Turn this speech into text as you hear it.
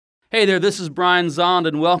Hey there, this is Brian Zond,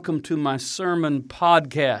 and welcome to my sermon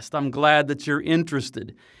podcast. I'm glad that you're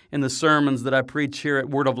interested in the sermons that I preach here at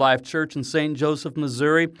Word of Life Church in St. Joseph,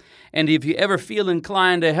 Missouri. And if you ever feel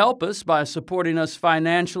inclined to help us by supporting us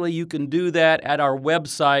financially, you can do that at our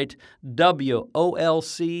website, wolc.com.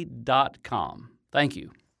 Thank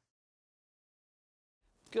you.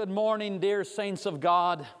 Good morning, dear saints of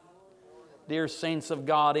God. Dear saints of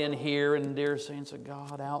God in here and dear saints of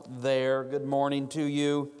God out there, good morning to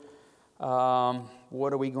you.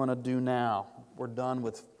 What are we going to do now? We're done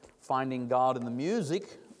with finding God in the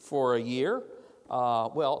music for a year.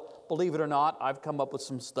 Well, believe it or not, I've come up with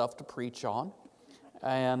some stuff to preach on.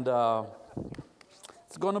 And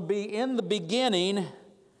it's going to be in the beginning,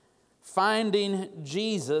 finding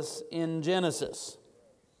Jesus in Genesis.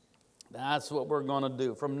 That's what we're going to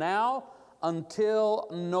do. From now until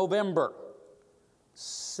November,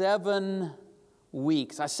 7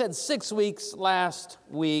 weeks. I said 6 weeks last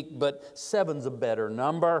week, but 7's a better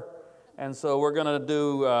number. And so we're going to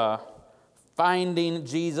do Finding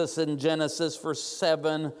Jesus in Genesis for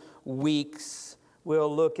 7 weeks.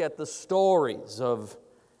 We'll look at the stories of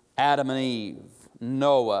Adam and Eve,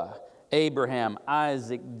 Noah, Abraham,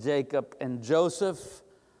 Isaac, Jacob, and Joseph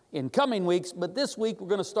in coming weeks. But this week we're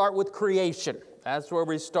going to start with creation. That's where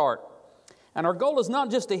we start. And our goal is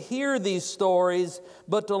not just to hear these stories,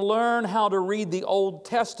 but to learn how to read the Old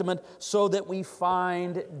Testament so that we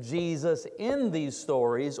find Jesus in these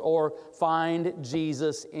stories or find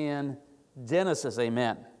Jesus in Genesis.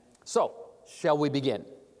 Amen. So, shall we begin?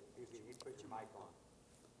 Put your mic on.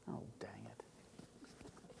 Oh, dang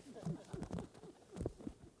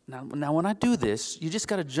it. Now, when I do this, you just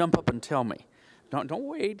got to jump up and tell me. Don't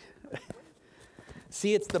wait.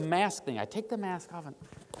 See, it's the mask thing. I take the mask off and...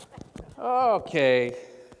 Okay,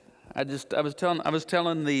 I was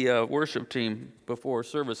telling the worship team before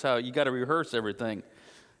service how you got to rehearse everything.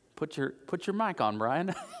 Put your mic on,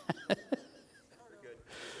 Brian.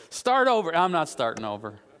 Start over. I'm not starting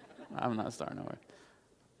over.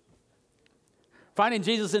 Finding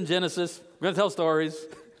Jesus in Genesis. We're gonna tell stories.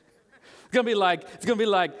 It's gonna be like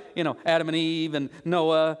Adam and Eve and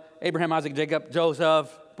Noah, Abraham, Isaac, Jacob,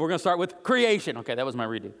 Joseph. We're gonna start with creation. Okay, that was my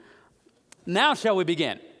redo. Now shall we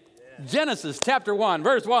begin? Genesis chapter 1,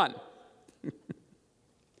 verse 1.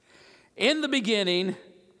 In the beginning,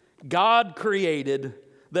 God created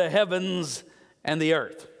the heavens and the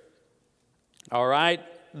earth. All right?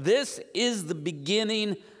 This is the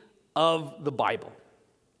beginning of the Bible.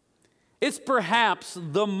 It's perhaps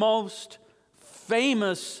the most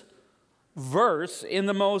famous verse in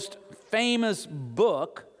the most famous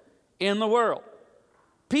book in the world.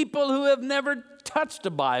 People who have never touched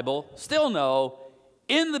a Bible still know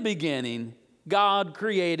in the beginning, God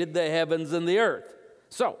created the heavens and the earth.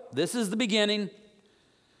 So, this is the beginning,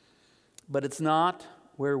 but it's not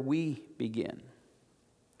where we begin.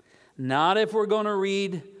 Not if we're going to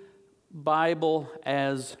read Bible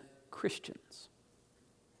as Christians.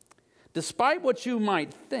 Despite what you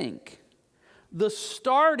might think, the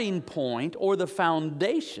starting point or the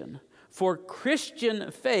foundation for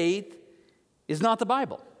Christian faith is not the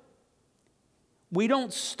Bible. We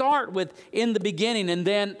don't start with in the beginning and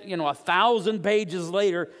then, 1,000 pages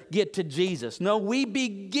later get to Jesus. No, we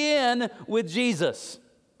begin with Jesus.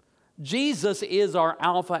 Jesus is our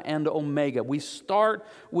Alpha and Omega. We start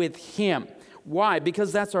with Him. Why?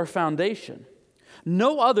 Because that's our foundation.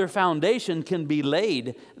 No other foundation can be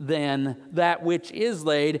laid than that which is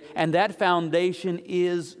laid, and that foundation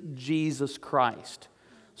is Jesus Christ.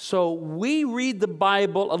 So we read the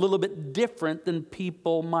Bible a little bit different than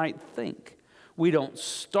people might think. We don't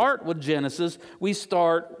start with Genesis, we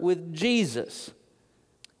start with Jesus.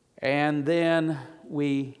 And then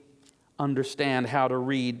we understand how to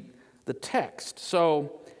read the text.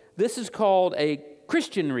 So this is called a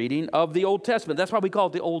Christian reading of the Old Testament. That's why we call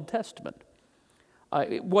it the Old Testament.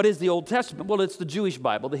 What is the Old Testament? Well, it's the Jewish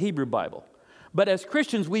Bible, the Hebrew Bible. But as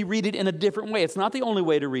Christians, we read it in a different way. It's not the only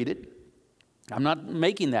way to read it. I'm not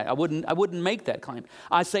making that. I wouldn't make that claim.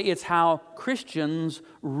 I say it's how Christians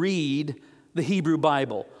read the Hebrew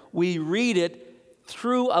Bible. We read it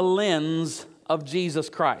through a lens of Jesus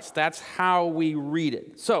Christ. That's how we read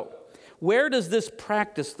it. So, where does this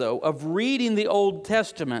practice, though, of reading the Old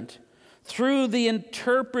Testament through the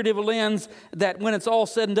interpretive lens that when it's all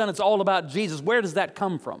said and done, it's all about Jesus, where does that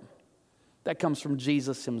come from? That comes from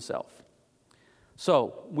Jesus Himself.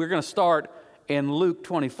 So, we're going to start in Luke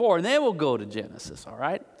 24, and then we'll go to Genesis, all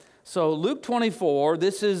right? So, Luke 24,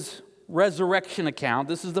 this is resurrection account.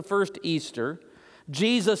 This is the first Easter.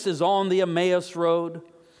 Jesus is on the Emmaus Road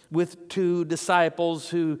with 2 disciples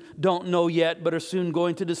who don't know yet but are soon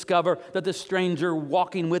going to discover that the stranger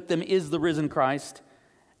walking with them is the risen Christ.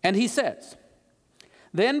 And he says,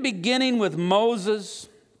 then beginning with Moses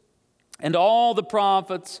and all the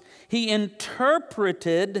prophets, he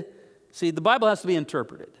interpreted. See, the Bible has to be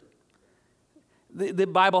interpreted. The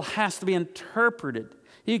Bible has to be interpreted.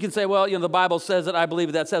 You can say, well, the Bible says it, I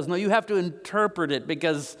believe that says. No, you have to interpret it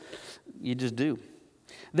because you just do.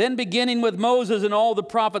 Then beginning with Moses and all the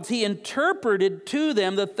prophets, he interpreted to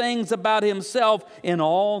them the things about himself in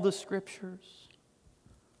all the scriptures.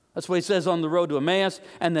 That's what he says on the road to Emmaus.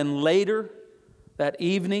 And then later that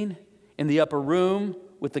evening in the upper room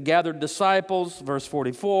with the gathered disciples, verse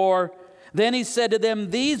 44, then he said to them,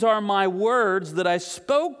 these are my words that I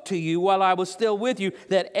spoke to you while I was still with you,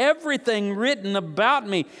 that everything written about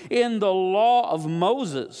me in the law of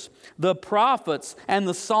Moses, the prophets, and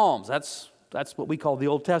the Psalms. That's what we call the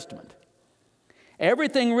Old Testament.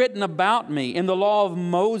 Everything written about me in the law of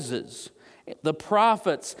Moses, the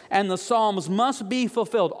prophets, and the Psalms must be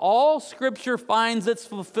fulfilled. All Scripture finds its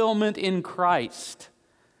fulfillment in Christ.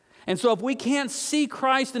 And so if we can't see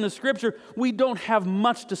Christ in the Scripture, we don't have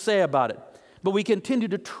much to say about it. But we continue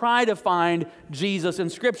to try to find Jesus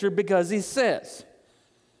in Scripture because he says,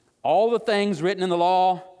 all the things written in the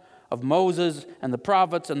law of Moses and the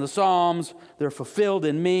prophets and the Psalms, they're fulfilled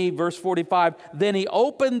in me. Verse 45, then he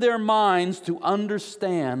opened their minds to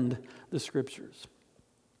understand the Scriptures.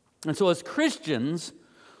 And so as Christians,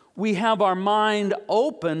 we have our mind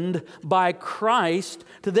opened by Christ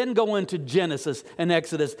to then go into Genesis and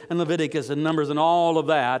Exodus and Leviticus and Numbers and all of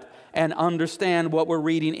that and understand what we're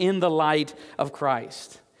reading in the light of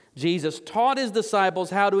Christ. Jesus taught his disciples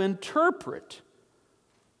how to interpret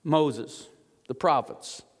Moses, the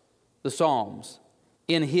prophets, the Psalms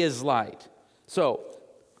in his light. So,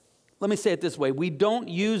 let me say it this way. We don't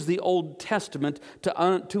use the Old Testament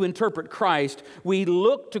to interpret Christ. We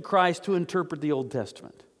look to Christ to interpret the Old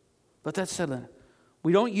Testament. But that's said,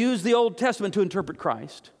 we don't use the Old Testament to interpret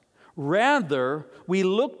Christ. Rather, we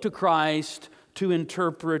look to Christ to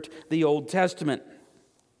interpret the Old Testament.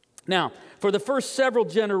 Now, for the first several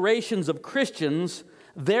generations of Christians,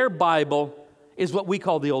 their Bible is what we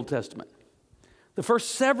call the Old Testament. The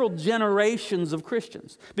first several generations of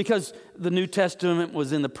Christians, because the New Testament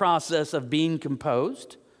was in the process of being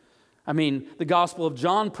composed. I mean, the Gospel of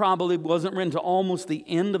John probably wasn't written until almost the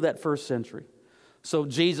end of that first century. So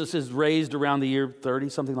Jesus is raised around the year 30,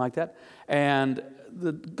 something like that. And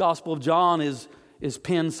the Gospel of John is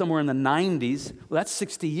penned somewhere in the 90s. Well, that's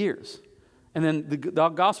 60 years. And then the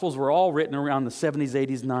Gospels were all written around the 70s,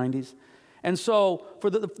 80s, 90s. And so for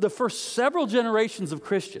the first several generations of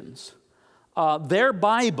Christians, their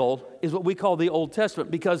Bible is what we call the Old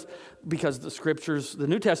Testament because the Scriptures, the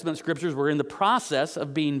New Testament Scriptures were in the process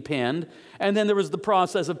of being penned, and then there was the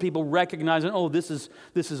process of people recognizing, oh, this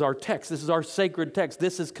is our text, this is our sacred text,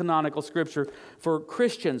 this is canonical Scripture for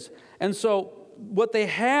Christians. And so what they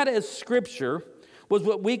had as Scripture was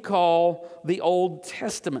what we call the Old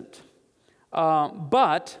Testament.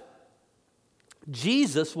 But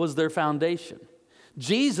Jesus was their foundation.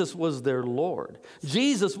 Jesus was their Lord.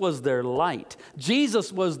 Jesus was their light.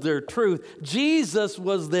 Jesus was their truth. Jesus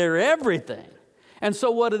was their everything. And so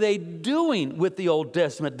what are they doing with the Old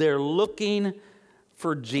Testament? They're looking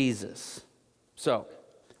for Jesus. So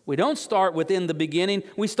we don't start with in the beginning.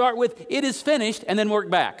 We start with it is finished and then work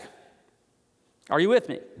back. Are you with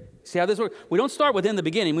me? See how this works? We don't start with in the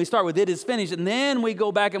beginning. We start with it is finished and then we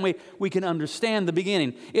go back and we can understand the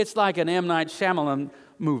beginning. It's like an M. Night Shyamalan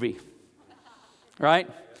movie. Right?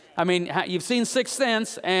 I mean, you've seen Sixth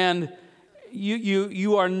Sense, and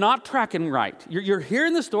you are not tracking right. You're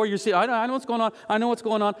hearing the story. You're saying, I know what's going on. I know what's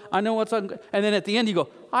going on. I know what's on. And then at the end, you go,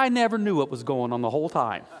 I never knew what was going on the whole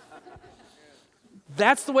time.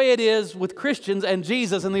 That's the way it is with Christians and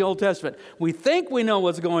Jesus in the Old Testament. We think we know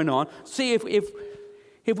what's going on. See, if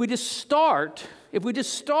we just start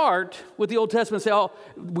with the Old Testament and say, oh,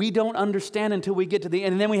 we don't understand until we get to the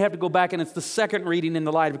end, and then we have to go back, and it's the second reading in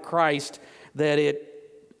the light of Christ that it,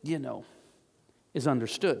 is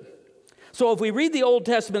understood. So if we read the Old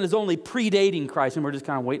Testament as only predating Christ, and we're just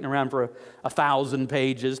kind of waiting around for 1,000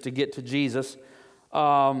 pages to get to Jesus,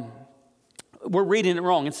 we're reading it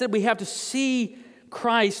wrong. Instead, we have to see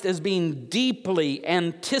Christ as being deeply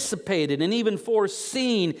anticipated and even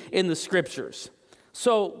foreseen in the Scriptures.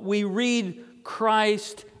 So we read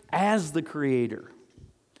Christ as the Creator,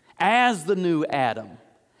 as the new Adam,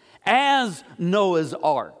 as Noah's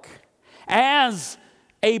Ark, as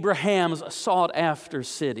Abraham's sought-after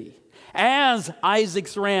city, as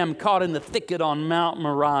Isaac's ram caught in the thicket on Mount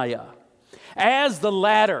Moriah, as the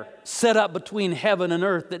ladder set up between heaven and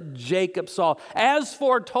earth that Jacob saw, as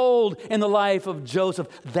foretold in the life of Joseph.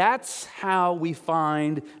 That's how we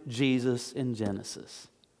find Jesus in Genesis.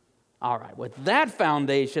 All right, with that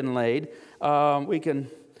foundation laid, we can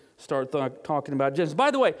start talking about Genesis.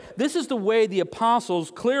 By the way, this is the way the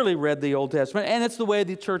apostles clearly read the Old Testament, and it's the way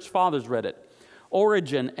the church fathers read it.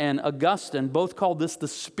 Origen and Augustine both called this the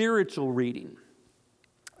spiritual reading.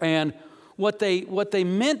 And what they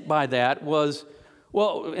meant by that was,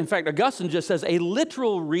 well, in fact, Augustine just says a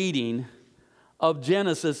literal reading of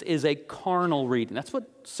Genesis is a carnal reading. That's what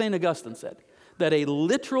St. Augustine said, that a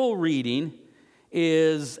literal reading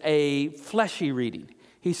is a fleshy reading.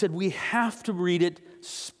 He said we have to read it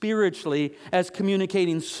spiritually as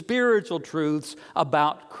communicating spiritual truths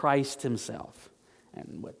about Christ himself.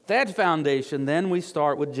 And with that foundation, then we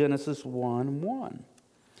start with Genesis 1:1.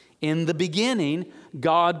 In the beginning,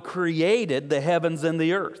 God created the heavens and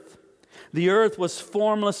the earth. The earth was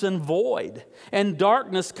formless and void, and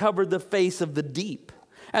darkness covered the face of the deep.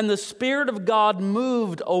 And the Spirit of God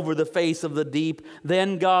moved over the face of the deep.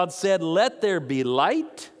 Then God said, "Let there be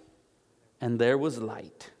light," and there was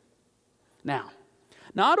light. Now,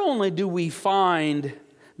 not only do we find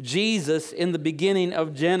Jesus in the beginning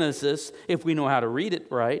of Genesis, if we know how to read it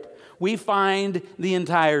right, we find the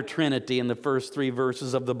entire Trinity in the first 3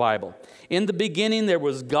 verses of the Bible. In the beginning there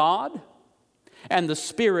was God, and the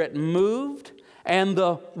Spirit moved, and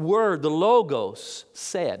the Word, the Logos,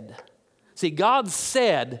 said. See, God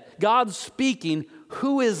said, God's speaking.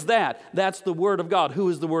 Who is that? That's the Word of God. Who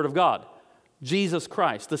is the Word of God? Jesus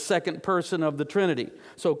Christ, the second person of the Trinity.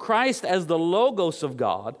 So Christ as the Logos of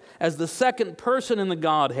God, as the second person in the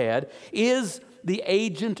Godhead, is the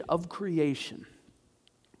agent of creation.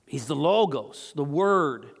 He's the Logos, the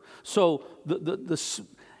Word. So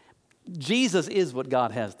Jesus is what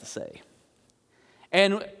God has to say.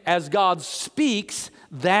 And as God speaks,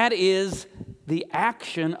 that is the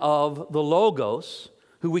action of the Logos,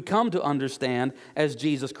 who we come to understand as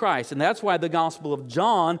Jesus Christ. And that's why the Gospel of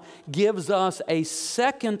John gives us a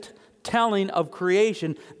second telling of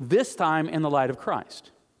creation, this time in the light of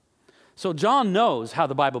Christ. So John knows how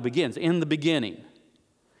the Bible begins, in the beginning.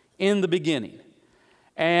 In the beginning.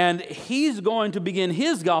 And he's going to begin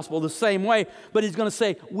his gospel the same way, but he's going to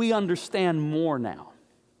say, we understand more now.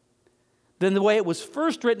 Then the way it was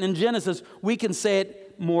first written in Genesis, we can say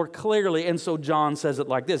it more clearly. And so John says it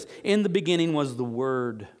like this. In the beginning was the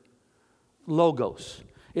Word, Logos.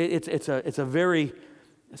 It's a very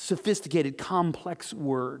sophisticated, complex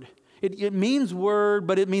word. It means word,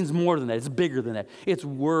 but it means more than that. It's bigger than that. It's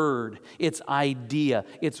word, it's idea,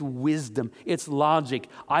 it's wisdom, it's logic.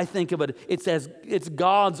 I think of it, it's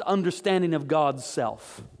God's understanding of God's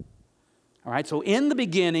self. All right, so in the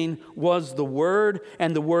beginning was the Word,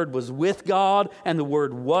 and the Word was with God, and the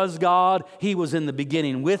Word was God. He was in the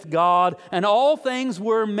beginning with God, and all things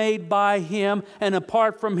were made by Him, and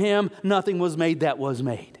apart from Him, nothing was made that was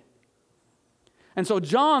made. And so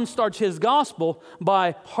John starts his gospel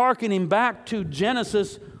by hearkening back to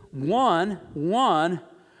Genesis 1:1,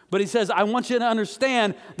 but he says, I want you to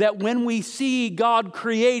understand that when we see God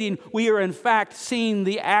creating, we are in fact seeing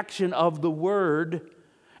the action of the Word.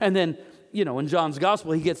 And then, in John's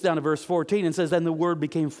gospel, he gets down to verse 14 and says, and the Word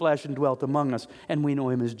became flesh and dwelt among us, and we know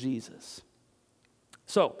Him as Jesus.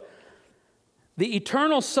 So, the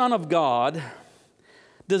eternal Son of God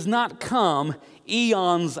does not come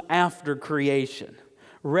eons after creation.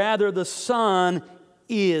 Rather, the Son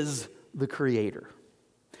is the Creator.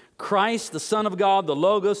 Christ, the Son of God, the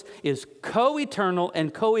Logos, is co-eternal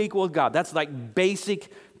and co-equal with God. That's like basic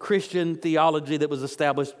Christian theology that was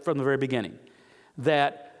established from the very beginning.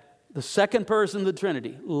 That the second person of the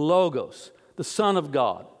Trinity, Logos, the Son of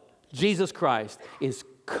God, Jesus Christ, is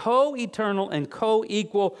co-eternal and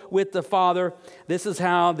co-equal with the Father. This is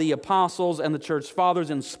how the apostles and the church fathers,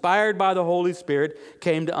 inspired by the Holy Spirit,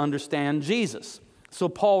 came to understand Jesus. So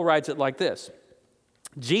Paul writes it like this.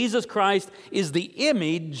 Jesus Christ is the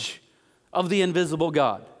image of the invisible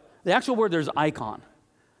God. The actual word there is icon.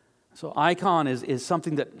 So icon is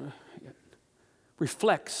something that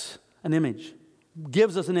reflects an image,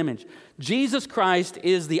 gives us an image. Jesus Christ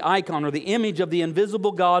is the icon or the image of the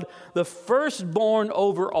invisible God, the firstborn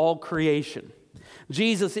over all creation.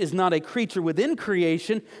 Jesus is not a creature within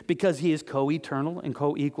creation because He is co-eternal and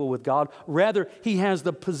co-equal with God. Rather, He has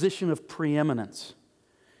the position of preeminence.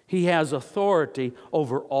 He has authority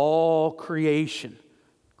over all creation.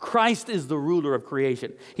 Christ is the ruler of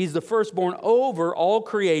creation. He's the firstborn over all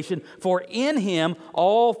creation, for in Him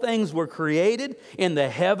all things were created, in the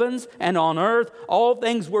heavens and on earth. All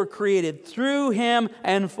things were created through Him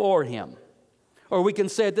and for Him. Or we can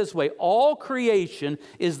say it this way, all creation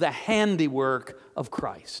is the handiwork of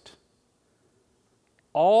Christ.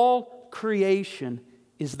 All creation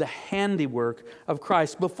is the handiwork of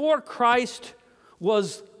Christ. Before Christ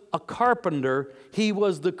was a carpenter. He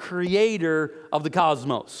was the creator of the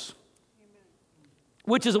cosmos.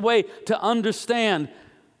 Which is a way to understand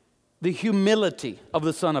the humility of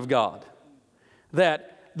the Son of God.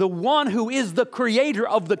 That the one who is the creator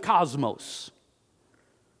of the cosmos.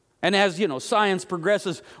 And as, science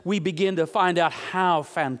progresses, we begin to find out how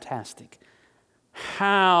fantastic,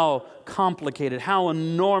 how complicated, how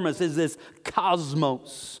enormous is this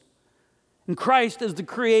cosmos. And Christ is the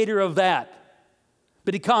creator of that.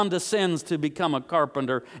 But he condescends to become a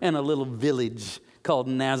carpenter in a little village called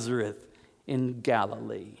Nazareth in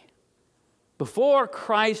Galilee. Before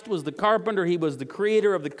Christ was the carpenter, he was the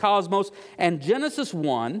creator of the cosmos. And Genesis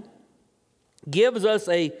 1 gives us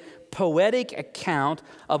a poetic account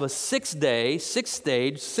of a 6-day,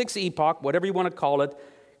 6-stage, 6-epoch, whatever you want to call it,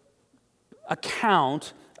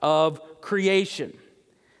 account of creation.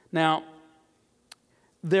 Now,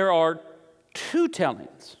 there are two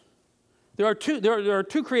tellings. There are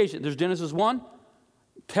two creations. There's Genesis 1,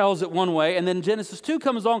 tells it one way, and then Genesis 2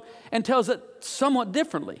 comes along and tells it somewhat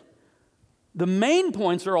differently. The main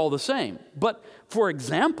points are all the same. But, for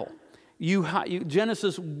example,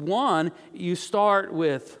 Genesis 1, you start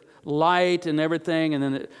with light and everything, and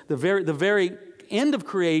then the very end of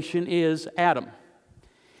creation is Adam.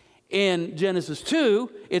 In Genesis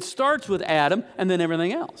 2, it starts with Adam and then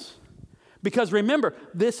everything else. Because remember,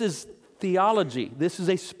 this is theology. This is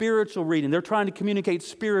a spiritual reading. They're trying to communicate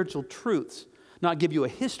spiritual truths, not give you a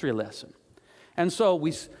history lesson. And so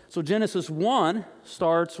Genesis 1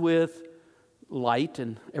 starts with light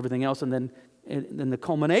and everything else, and then the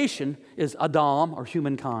culmination is Adam, or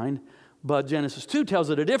humankind. But Genesis 2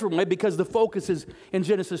 tells it a different way, because in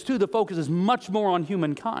Genesis 2, the focus is much more on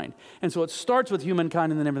humankind. And so it starts with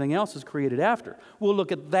humankind and then everything else is created after. We'll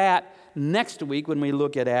look at that next week when we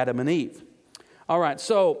look at Adam and Eve. All right,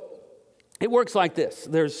 so it works like this.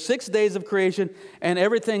 There's 6 days of creation and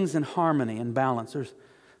everything's in harmony and balance.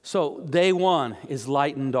 So day 1 is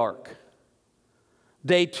light and dark.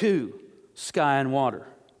 Day 2, sky and water.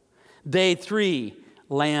 Day 3,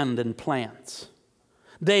 land and plants.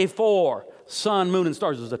 Day 4, sun, moon, and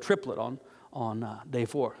stars. There's a triplet on day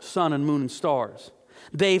 4. Sun and moon and stars.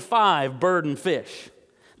 Day 5, bird and fish.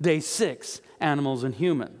 Day 6, animals and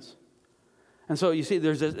humans. And so you see,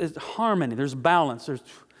 there's harmony, there's balance.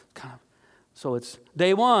 So it's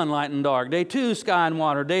day 1, light and dark. Day 2, sky and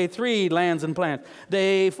water. Day 3, lands and plants.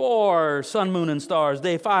 Day 4, sun, moon, and stars.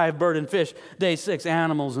 Day 5, bird and fish. Day 6,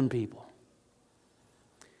 animals and people.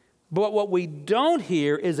 But what we don't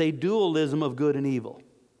hear is a dualism of good and evil.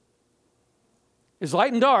 It's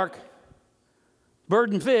light and dark,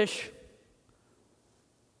 bird and fish,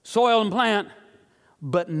 soil and plant,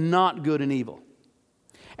 but not good and evil.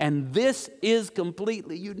 And this is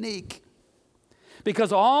completely unique,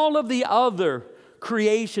 because all of the other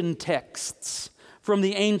creation texts from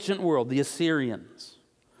the ancient world, the Assyrians,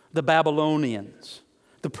 the Babylonians,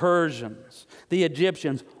 the Persians, the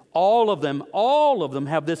Egyptians, all of them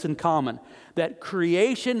have this in common, that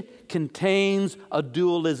creation contains a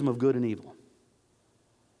dualism of good and evil.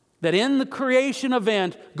 That in the creation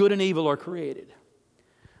event, good and evil are created.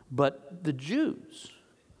 But the Jews,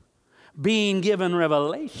 being given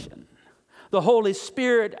revelation, the Holy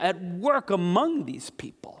Spirit at work among these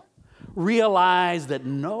people, realize that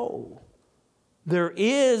no, there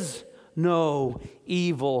is no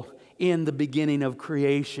evil in the beginning of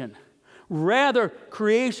creation. Rather,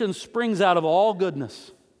 creation springs out of all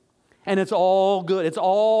goodness. And it's all good. It's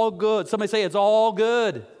all good. Somebody say it's all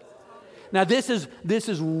good. Now, this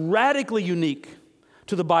is radically unique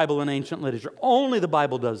to the Bible and ancient literature. Only the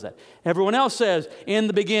Bible does that. Everyone else says, in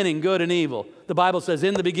the beginning, good and evil. The Bible says,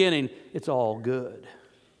 in the beginning, it's all good.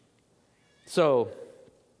 So,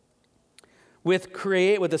 with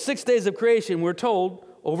the 6 days of creation, we're told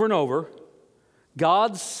over and over,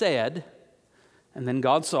 God said, and then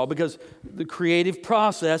God saw, because the creative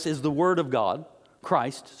process is the Word of God,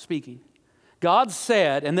 Christ speaking. God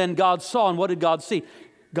said, and then God saw, and what did God see?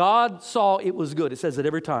 God saw it was good. It says it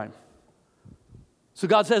every time. So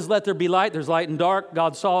God says, let there be light. There's light and dark.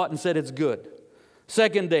 God saw it and said it's good.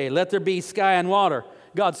 Second day, let there be sky and water.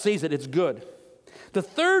 God sees it. It's good. The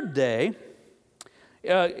third day,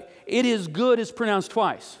 it is good is pronounced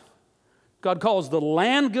twice. God calls the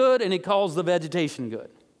land good and he calls the vegetation good.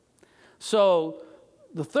 So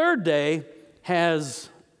the third day has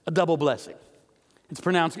a double blessing. It's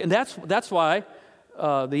pronounced, and that's why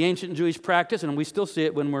the ancient Jewish practice, and we still see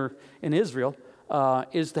it when we're in Israel,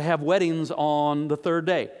 is to have weddings on the third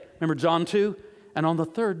day. Remember John 2? And on the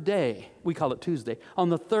third day, we call it Tuesday, on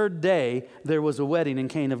the third day, there was a wedding in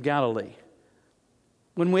Cana of Galilee.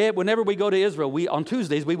 Whenever we go to Israel, on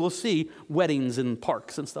Tuesdays, we will see weddings in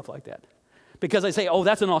parks and stuff like that. Because they say, oh,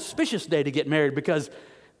 that's an auspicious day to get married because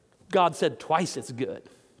God said twice it's good.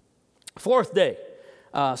 4th day,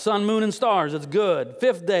 sun, moon, and stars, it's good.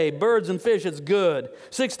 5th day, birds and fish, it's good.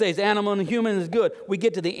 6 days, animal and human is good. We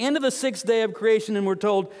get to the end of the 6th day of creation and we're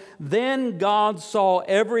told, then God saw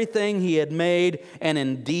everything he had made, and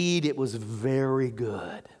indeed it was very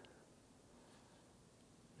good.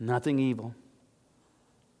 Nothing evil,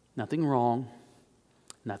 nothing wrong,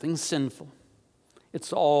 nothing sinful.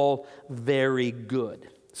 It's all very good.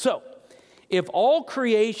 So, if all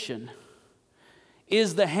creation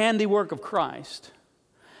is the handiwork of Christ,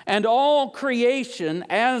 and all creation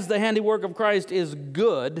as the handiwork of Christ is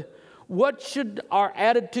good, what should our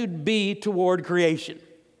attitude be toward creation?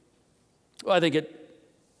 Well, I think it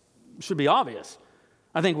should be obvious.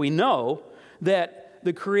 I think we know that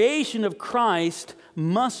the creation of Christ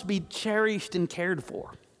must be cherished and cared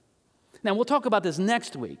for. Now, we'll talk about this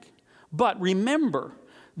next week. But remember,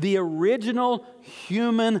 the original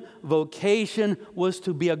human vocation was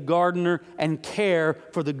to be a gardener and care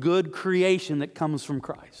for the good creation that comes from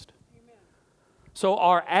Christ. Amen. So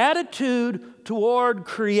our attitude toward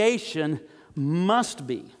creation must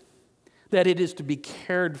be that it is to be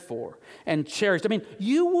cared for and cherished. I mean,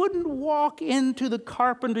 you wouldn't walk into the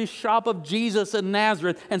carpentry shop of Jesus in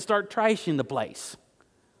Nazareth and start trashing the place.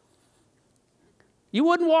 You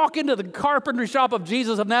wouldn't walk into the carpentry shop of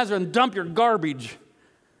Jesus of Nazareth and dump your garbage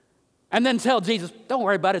and then tell Jesus, don't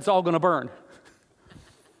worry about it, it's all going to burn.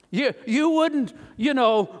 You wouldn't,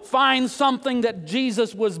 find something that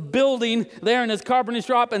Jesus was building there in his carpentry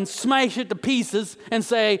shop and smash it to pieces and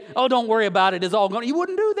say, oh, don't worry about it, it's all going to... You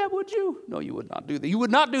wouldn't do that, would you? No, you would not do that. You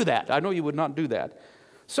would not do that. I know you would not do that.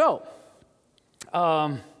 So,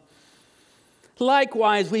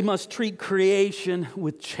 likewise, we must treat creation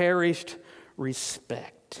with cherished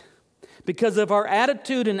respect. Because if our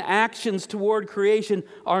attitude and actions toward creation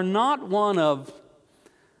are not one of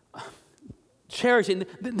cherishing,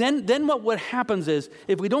 then what happens is,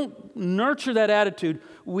 if we don't nurture that attitude,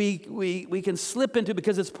 we can slip into,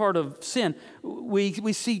 because it's part of sin,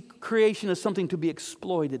 we see creation as something to be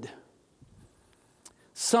exploited,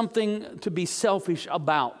 something to be selfish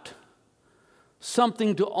about,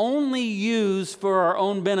 something to only use for our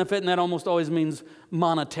own benefit, and that almost always means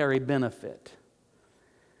monetary benefit.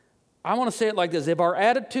 I want to say it like this. If our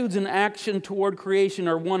attitudes and action toward creation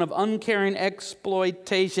are one of uncaring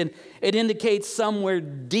exploitation, it indicates somewhere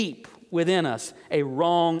deep within us a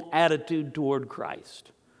wrong attitude toward Christ.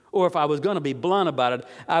 Or if I was going to be blunt about it,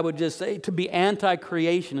 I would just say to be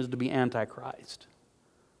anti-creation is to be anti-Christ.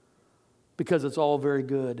 Because it's all very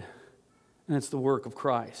good, and it's the work of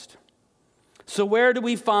Christ. So where do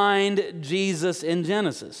we find Jesus in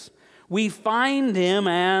Genesis? We find him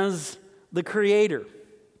as the Creator.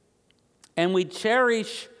 And we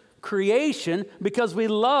cherish creation because we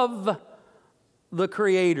love the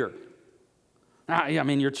Creator. Now, I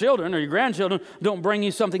mean, your children or your grandchildren don't bring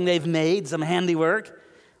you something they've made, some handiwork,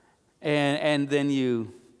 and then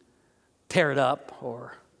you tear it up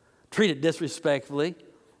or treat it disrespectfully.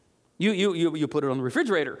 You put it on the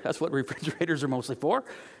refrigerator. That's what refrigerators are mostly for.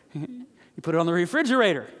 You put it on the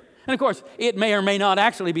refrigerator. And of course, it may or may not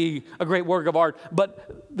actually be a great work of art,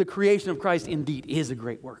 but the creation of Christ indeed is a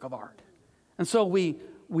great work of art. And so we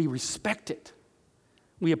respect it.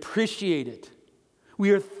 We appreciate it.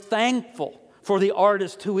 We are thankful for the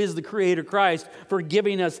artist who is the Creator Christ for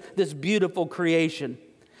giving us this beautiful creation.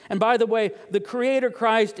 And by the way, the Creator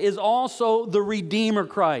Christ is also the Redeemer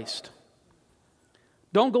Christ.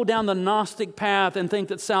 Don't go down the Gnostic path and think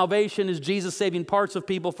that salvation is Jesus saving parts of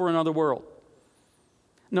people for another world.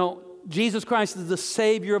 No, Jesus Christ is the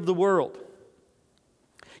Savior of the world.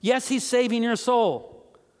 Yes, he's saving your soul.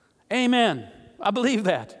 Amen. I believe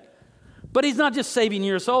that. But he's not just saving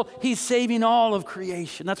your soul, he's saving all of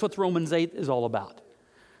creation. That's what Romans 8 is all about.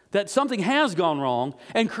 That something has gone wrong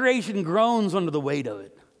and creation groans under the weight of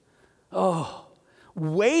it. Oh,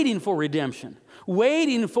 waiting for redemption,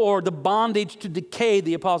 waiting for the bondage to decay,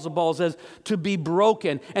 the Apostle Paul says, to be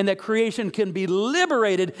broken, and that creation can be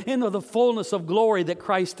liberated into the fullness of glory that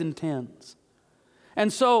Christ intends.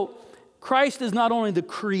 And so Christ is not only the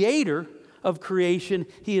Creator of creation,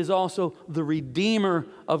 he is also the Redeemer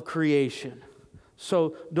of creation.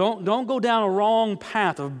 So don't go down a wrong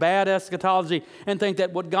path of bad eschatology and think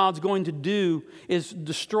that what God's going to do is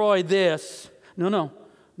destroy this. No.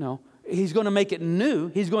 He's going to make it new.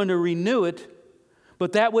 He's going to renew it.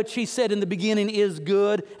 But that which he said in the beginning is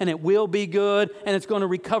good, and it will be good, and it's going to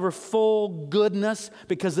recover full goodness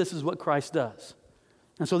because this is what Christ does.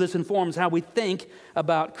 And so this informs how we think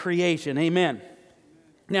about creation. Amen.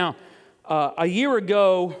 Now, a year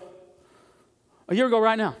ago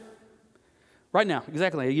right now,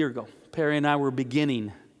 exactly a year ago, Perry and I were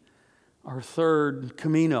beginning our third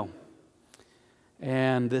Camino.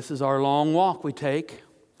 And this is our long walk we take.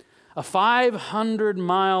 A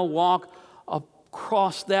 500-mile walk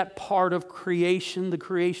across that part of creation, the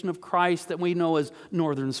creation of Christ that we know as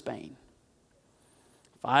northern Spain.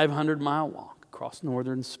 500-mile walk across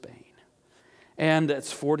northern Spain. And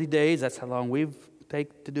it's 40 days. That's how long we've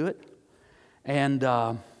taken to do it. And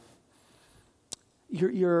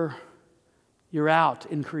you're out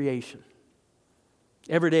in creation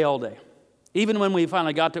every day, all day. Even when we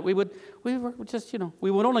finally got there, we would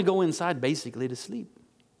only go inside basically to sleep.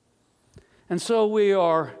 And so we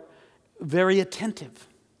are very attentive.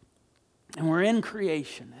 And we're in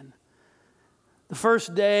creation. And the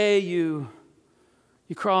first day you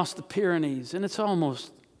cross the Pyrenees, and it's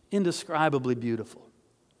almost indescribably beautiful.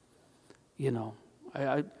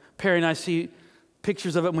 Perry and I see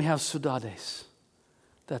pictures of it, and we have saudades.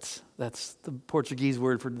 That's the Portuguese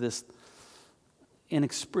word for this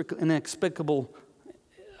inexplicable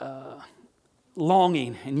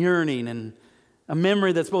longing and yearning, and a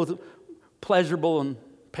memory that's both pleasurable and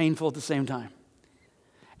painful at the same time.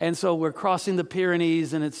 And so we're crossing the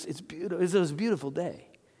Pyrenees, and it's beautiful. It was a beautiful day.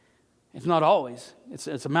 It's not always.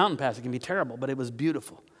 It's a mountain pass. It can be terrible, but it was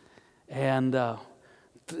beautiful. And the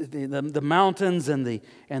mountains and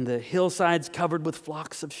the hillsides covered with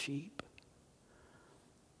flocks of sheep.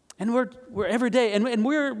 And we're every day, and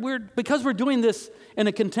we're because we're doing this in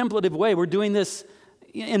a contemplative way. We're doing this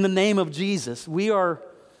in the name of Jesus. We are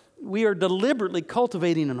deliberately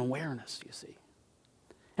cultivating an awareness, you see.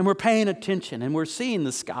 And we're paying attention, and we're seeing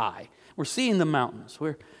the sky. We're seeing the mountains.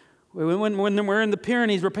 When we're in the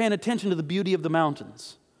Pyrenees, we're paying attention to the beauty of the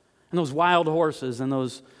mountains and those wild horses and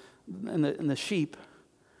the sheep.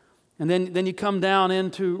 And then you come down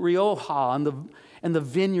into Rioja and the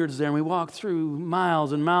vineyards there, and we walk through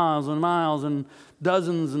miles and miles and miles and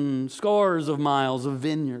dozens and scores of miles of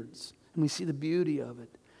vineyards, and we see the beauty of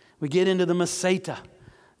it. We get into the Meseta,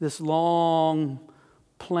 this long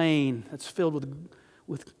plain that's filled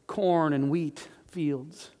with corn and wheat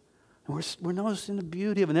fields. And we're noticing the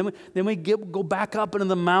beauty of it. And then we go back up into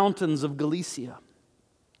the mountains of Galicia,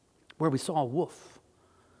 where we saw a wolf.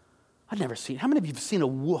 I'd never seen. How many of you have seen a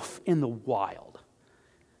wolf in the wild?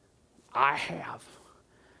 I have.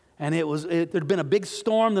 And there'd been a big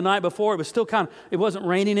storm the night before. It was still it wasn't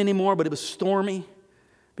raining anymore, but it was stormy.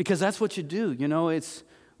 Because that's what you do,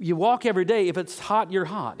 you walk every day. If it's hot, you're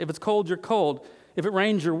hot. If it's cold, you're cold. If it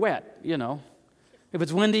rains, you're wet, If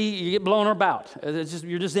it's windy, you get blown about.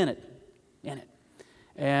 You're just in it.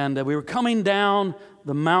 And we were coming down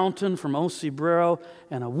the mountain from Ocibrero,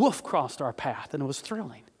 and a wolf crossed our path, and it was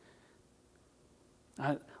thrilling.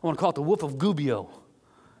 I want to call it the Wolf of Gubbio.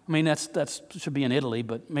 I mean, that should be in Italy,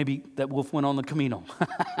 but maybe that wolf went on the Camino.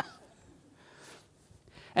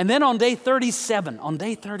 And then on day 37, let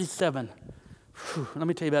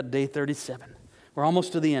me tell you about day 37. We're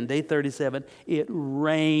almost to the end. Day 37, it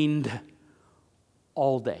rained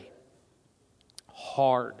all day.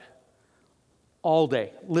 Hard. All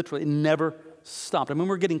day. Literally, it never stopped. I mean,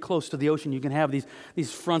 we're getting close to the ocean. You can have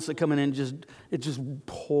these fronts that come in and it just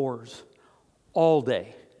pours all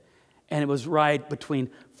day. And it was right between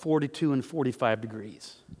 42 and 45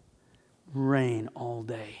 degrees. Rain all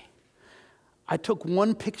day. I took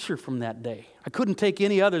one picture from that day. I couldn't take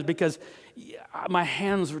any others because my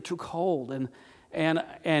hands were too cold.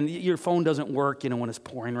 And your phone doesn't work, when it's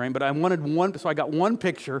pouring rain. But I wanted one, so I got one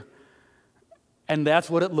picture. And that's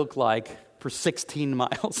what it looked like for 16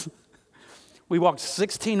 miles. We walked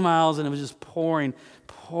 16 miles, and it was just pouring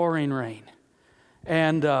rain.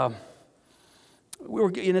 And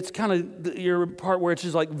it's kind of your part where it's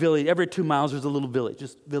just like village. Every 2 miles, there's a little village,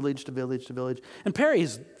 just village to village to village. And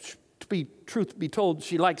Perry's, truth be told,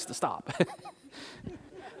 she likes to stop.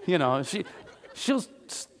 She'll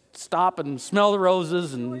stop and smell the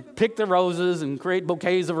roses and pick the roses and create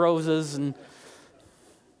bouquets of roses.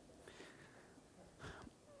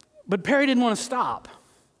 But Perry didn't want to stop.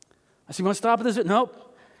 I said, "You want to stop at this?" Nope.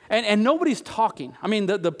 And nobody's talking. I mean,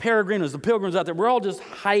 the peregrinos, the pilgrims out there, we're all just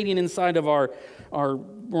hiding inside of our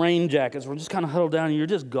rain jackets. We're just kind of huddled down, and you're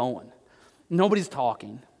just going. Nobody's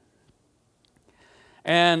talking.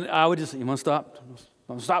 And I would just say, "You want to stop?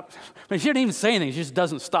 Want to stop?" I mean, she didn't even say anything. She just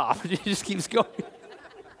doesn't stop. She just keeps going.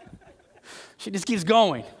 She just keeps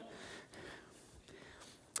going.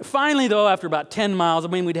 Finally, though, after about 10 miles,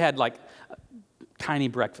 we'd had like a tiny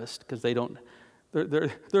breakfast because they don't.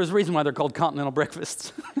 There's a reason why they're called continental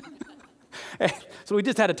breakfasts. So we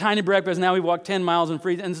just had a tiny breakfast. Now we walked 10 miles and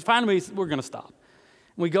freeze. And finally, we're going to stop.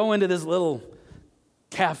 We go into this little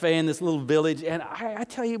cafe in this little village. And I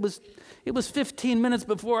tell you, it was 15 minutes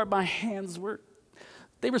before my hands were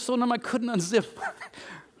They were so numb I couldn't unzip.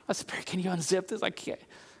 I said, Perry, can you unzip this? I can't.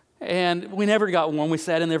 And we never got warm. We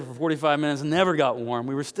sat in there for 45 minutes and never got warm.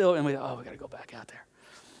 We were still, and we got to go back out there.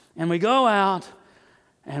 And we go out,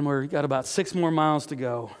 and we've got about 6 more miles to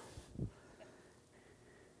go.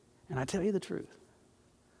 And I tell you the truth,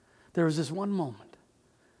 there was this one moment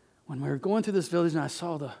when we were going through this village, and I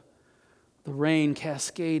saw the rain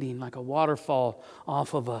cascading like a waterfall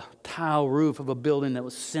off of a tile roof of a building that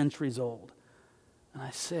was centuries old. And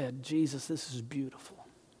I said, Jesus, this is beautiful.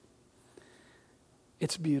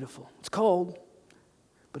 It's beautiful. It's cold,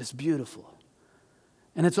 but it's beautiful.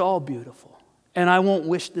 And it's all beautiful. And I won't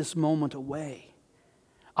wish this moment away.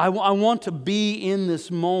 I want to be in this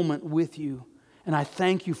moment with you. And I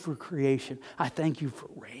thank you for creation. I thank you for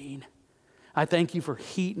rain. I thank you for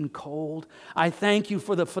heat and cold. I thank you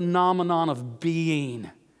for the phenomenon of being.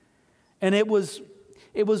 And it was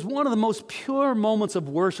one of the most pure moments of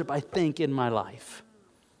worship, I think, in my life.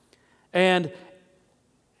 And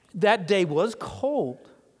that day was cold.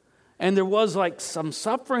 And there was like some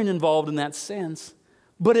suffering involved in that sense.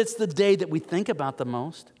 But it's the day that we think about the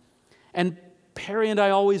most. And Perry and I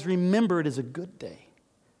always remember it as a good day.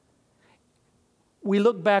 We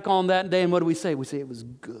look back on that day and what do we say? We say it was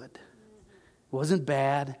good. It wasn't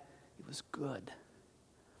bad. It was good.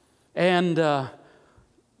 And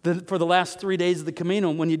for the last 3 days of the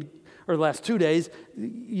Camino, or the last 2 days,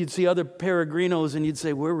 you'd see other peregrinos and you'd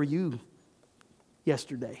say, where were you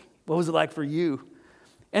yesterday? What was it like for you?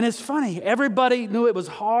 And it's funny, everybody knew it was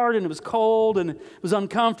hard and it was cold and it was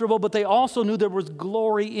uncomfortable, but they also knew there was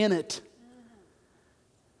glory in it.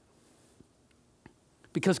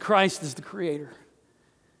 Because Christ is the creator.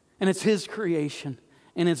 And it's his creation.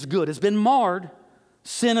 And it's good. It's been marred.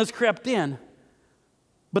 Sin has crept in.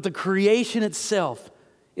 But the creation itself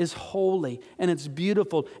is holy. And it's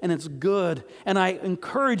beautiful. And it's good. And I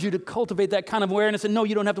encourage you to cultivate that kind of awareness. And no,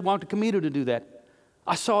 you don't have to walk to Camino to do that.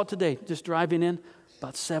 I saw it today, just driving in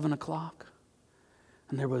about 7 o'clock.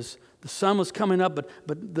 And the sun was coming up,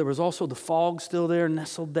 but there was also the fog still there,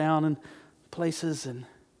 nestled down in places. And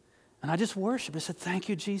I just worshiped. I said, thank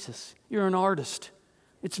you, Jesus. You're an artist.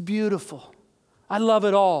 It's beautiful. I love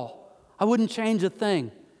it all. I wouldn't change a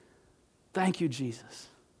thing. Thank you, Jesus.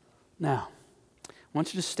 Now, I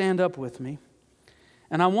want you to stand up with me.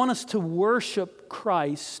 And I want us to worship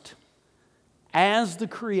Christ as the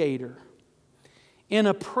Creator in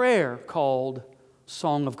a prayer called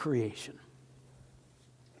Song of Creation.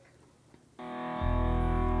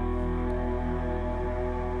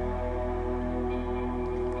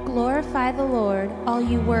 Glorify the Lord, all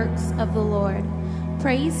you works of the Lord.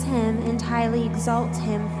 Praise him and highly exalt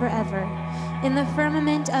him forever. In the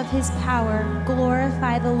firmament of his power,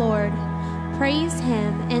 glorify the Lord. Praise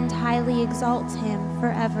him and highly exalt him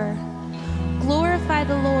forever. Glorify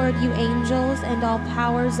the Lord, you angels and all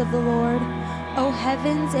powers of the Lord, O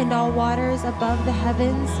heavens and all waters above the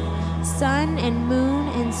heavens, sun and moon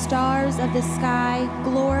and stars of the sky,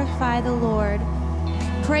 glorify the Lord.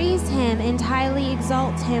 Praise him and highly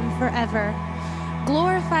exalt him forever.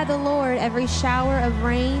 Glorify the Lord, every shower of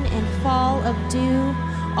rain and fall of dew,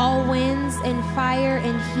 all winds and fire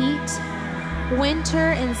and heat,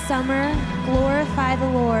 winter and summer, glorify the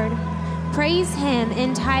Lord. Praise him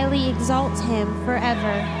and highly exalt him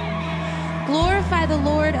forever. Glorify the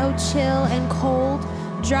Lord, O chill and cold,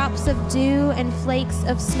 drops of dew and flakes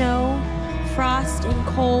of snow, frost and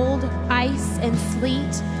cold, ice and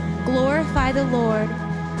sleet, glorify the Lord.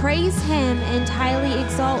 Praise him and highly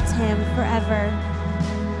exalt him forever.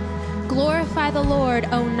 Glorify the Lord,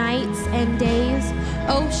 O nights and days,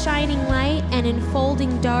 O shining light and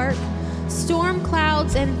enfolding dark, storm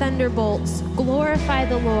clouds and thunderbolts, glorify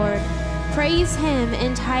the Lord. Praise him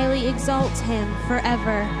and highly exalt him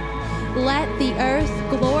forever. Let the earth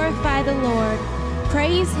glorify the Lord.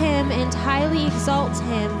 Praise him and highly exalt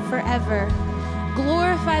him forever.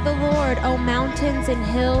 Glorify the Lord, O mountains and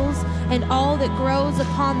hills, and all that grows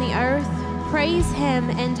upon the earth. Praise him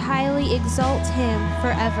and highly exalt him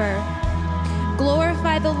forever.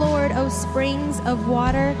 Glorify the Lord, O springs of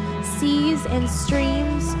water, seas and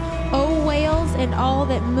streams, O whales and all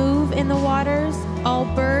that move in the waters, all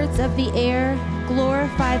birds of the air,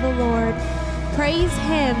 glorify the Lord. Praise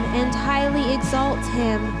him and highly exalt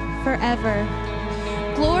him forever.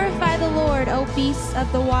 Glorify the Lord, O beasts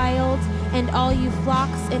of the wild, and all you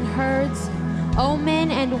flocks and herds, O men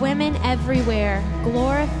and women everywhere,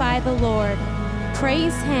 glorify the Lord.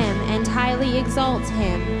 Praise him and highly exalt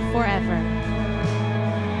him forever.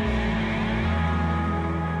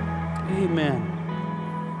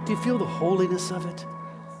 Amen. Do you feel the holiness of it?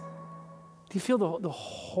 Do you feel the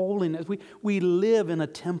holiness? We live in a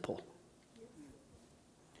temple.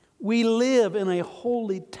 We live in a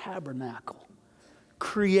holy tabernacle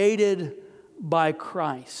created by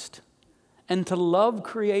Christ. And to love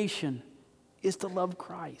creation is to love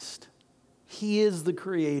Christ. He is the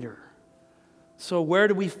creator. So where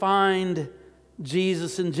do we find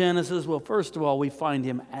Jesus in Genesis? Well, first of all, we find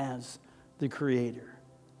him as the creator.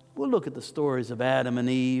 We'll look at the stories of Adam and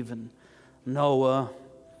Eve and Noah,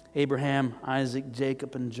 Abraham, Isaac,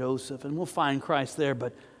 Jacob, and Joseph, and we'll find Christ there.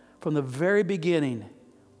 But from the very beginning,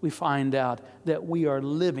 we find out that we are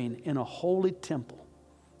living in a holy temple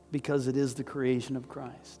because it is the creation of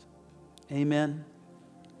Christ. Amen.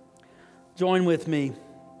 Join with me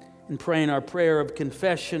in praying our prayer of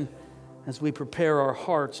confession as we prepare our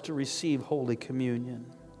hearts to receive Holy Communion.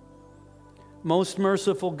 Most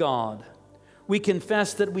merciful God, we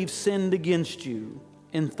confess that we've sinned against you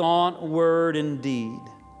in thought, word, and deed,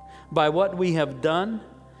 by what we have done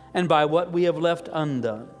and by what we have left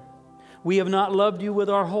undone. We have not loved you with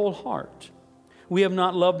our whole heart. We have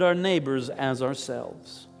not loved our neighbors as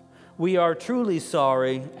ourselves. We are truly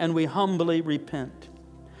sorry, and we humbly repent.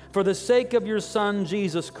 For the sake of your Son,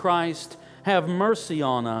 Jesus Christ, have mercy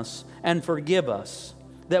on us and forgive us,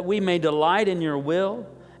 that we may delight in your will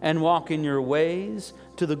and walk in your ways,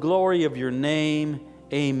 to the glory of your name.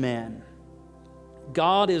 Amen.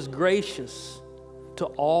 God is gracious to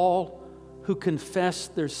all who confess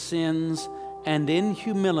their sins and in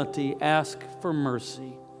humility ask for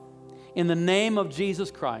mercy. In the name of Jesus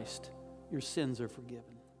Christ, your sins are forgiven.